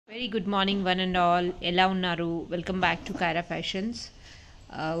Very good morning one and all. ఎలా ఉన్నారు? Welcome back to Kiara fashions.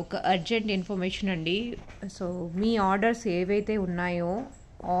 ఒక urgent information అండి. సో మీ orders ఏవైతే ఉన్నాయో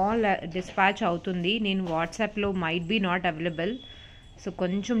ఆల్ డిస్పాచ్ అవుతుంది. నేను వాట్సాప్లో might be not available, so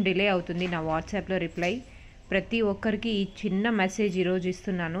కొంచెం డిలే అవుతుంది నా వాట్సాప్లో రిప్లై. ప్రతి ఒక్కరికి ఈ చిన్న మెసేజ్ ఈరోజు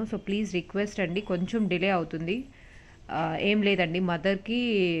ఇస్తున్నాను. సో ప్లీజ్ రిక్వెస్ట్ అండి, కొంచెం డిలే అవుతుంది. ఏం లేదండి, మదర్కి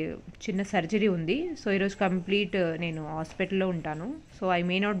చిన్న సర్జరీ ఉంది. సో ఈరోజు కంప్లీట్ నేను హాస్పిటల్లో ఉంటాను. So I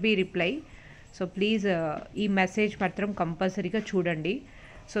may not be reply. So please ఈ మెసేజ్ మాత్రం కంపల్సరీగా చూడండి.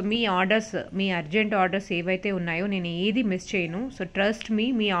 సో మీ ఆర్డర్స్, మీ అర్జెంట్ ఆర్డర్స్ ఏవైతే ఉన్నాయో నేను ఏది మిస్ చేయను. సో ట్రస్ట్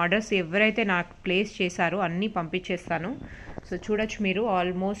మీ ఆర్డర్స్ ఎవరైతే నాకు ప్లేస్ చేశారో అన్నీ పంపించేస్తాను. సో చూడొచ్చు మీరు,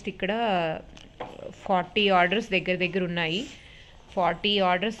 ఆల్మోస్ట్ ఇక్కడ 40 ఆర్డర్స్ దగ్గర ఉన్నాయి. 40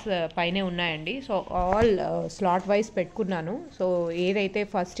 ఆర్డర్స్ పైనే ఉన్నాయండి. సో ఆల్ స్లాట్ వైజ్ పెట్టుకున్నాను. సో ఏదైతే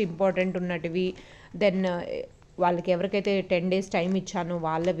ఫస్ట్ ఇంపార్టెంట్ ఉన్నటివి, దెన్ వాళ్ళకి ఎవరికైతే 10 days టైం ఇచ్చానో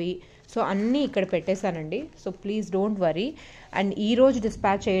వాళ్ళవి, సో అన్నీ ఇక్కడ పెట్టేశానండి. So please don't worry. And ఈరోజు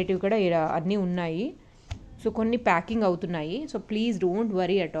డిస్పాచ్ అయ్యేటివి కూడా అన్నీ ఉన్నాయి. సో కొన్ని ప్యాకింగ్ అవుతున్నాయి. So please don't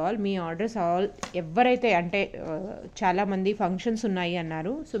worry at all. Me orders all ఎవరైతే అంటే చాలామంది ఫంక్షన్స్ ఉన్నాయి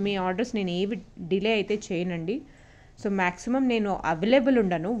అన్నారు. సో మీ ఆర్డర్స్ నేను ఏవి డిలే అయితే చేయనండి. సో మ్యాక్సిమం నేను అవైలబుల్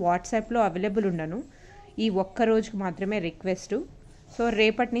ఉండను, వాట్సాప్లో అవైలబుల్ ఉండను. ఈ ఒక్క రోజుకి మాత్రమే రిక్వెస్ట్. సో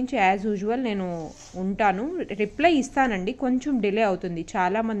రేపటి నుంచి యాజ్ యూజువల్ నేను ఉంటాను, రిప్లై ఇస్తానండి. కొంచెం డిలే అవుతుంది.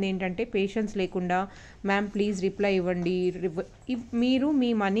 చాలామంది ఏంటంటే పేషెన్స్ లేకుండా, మ్యామ్ ప్లీజ్ రిప్లై ఇవ్వండి, మీరు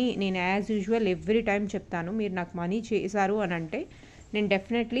మీ మనీ, నేను యాజ్ యూజువల్ ఎవ్రీ టైం చెప్తాను, మీరు నాకు మనీ చేశారు అని అంటే నేను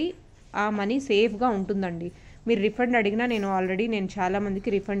డెఫినెట్లీ ఆ మనీ సేఫ్గా ఉంటుందండి. మీరు రిఫండ్ అడిగినా నేను చాలామందికి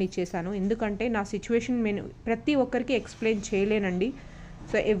రిఫండ్ ఇచ్చేసాను. ఎందుకంటే నా సిచ్యువేషన్ నేను ప్రతి ఒక్కరికి explain చేయలేనండి.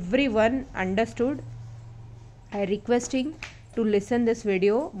 So every one understood. I requesting to listen this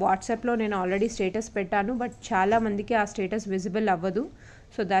video. వాట్సాప్లో నేను ఆల్రెడీ స్టేటస్ పెట్టాను, బట్ చాలామందికి ఆ స్టేటస్ విజిబుల్ అవ్వదు.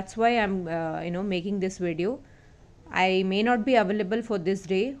 So that's why I'm making this video. I may not be available for this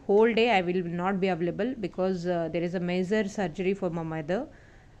day. Whole day I will not be available because there is a major surgery for my mother.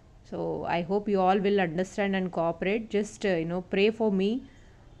 So I hope you all will understand and cooperate. Just pray for me.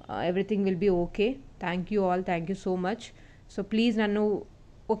 Everything will be okay. Thank you all. Thank you so much. So please నన్ను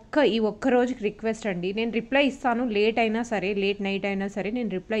ఈ ఒక్క రోజుకి request అండి. నేను reply ఇస్తాను, late అయినా సరే, late night అయినా సరే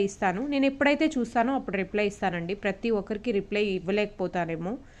నేను రిప్లై ఇస్తాను. నేను ఎప్పుడైతే చూస్తానో అప్పుడు రిప్లై ఇస్తానండి. ప్రతి ఒక్కరికి రిప్లై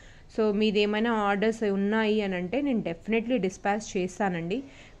ఇవ్వలేకపోతానేమో. సో మీది ఏమైనా ఆర్డర్స్ ఉన్నాయి అని అంటే నేను డెఫినెట్లీ డిస్పాచ్ చేస్తానండి.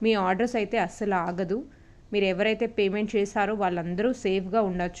 మీ ఆర్డర్స్ అయితే అస్సలు ఆగదు. మీరు ఎవరైతే పేమెంట్ చేశారో వాళ్ళందరూ సేఫ్గా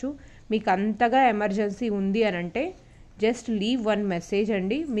ఉండొచ్చు. మీకు అంతగా ఎమర్జెన్సీ ఉంది అని అంటే జస్ట్ లీవ్ వన్ మెసేజ్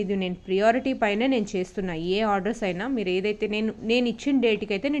అండి. మీది నేను ప్రియారిటీ పైనే నేను చేస్తున్నా. ఏ ఆర్డర్స్ అయినా మీరు ఏదైతే నేను ఇచ్చిన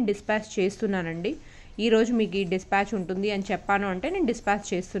డేట్కి అయితే నేను డిస్పాచ్ చేస్తున్నానండి. ఈరోజు మీకు ఈ డిస్పాచ్ ఉంటుంది అని చెప్పాను అంటే నేను డిస్పాచ్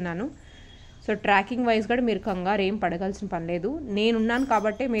చేస్తున్నాను. సో ట్రాకింగ్ వైజ్ కూడా మీరు కంగారు ఏం పడగాల్సిన పని లేదు. నేనున్నాను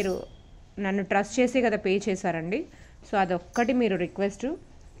కాబట్టి మీరు నన్ను ట్రస్ట్ చేసే కదా పే చేశారండి. సో అదొక్కటి మీరు రిక్వెస్ట్.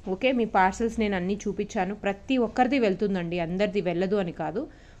 ఓకే, మీ పార్సల్స్ నేను అన్నీ చూపించాను. ప్రతి ఒక్కరిది వెళ్తుందండి, అందరిది వెళ్ళదు అని కాదు.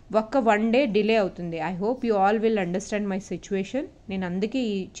 ఒక్క 1 day డిలే అవుతుంది. I hope you all will understand my situation. నేను అందుకే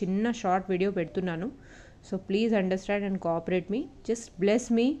ఈ చిన్న షార్ట్ వీడియో పెడుతున్నాను. So please understand and cooperate me. Just bless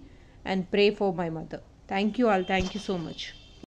me and pray for my mother. Thank you all. Thank you so much.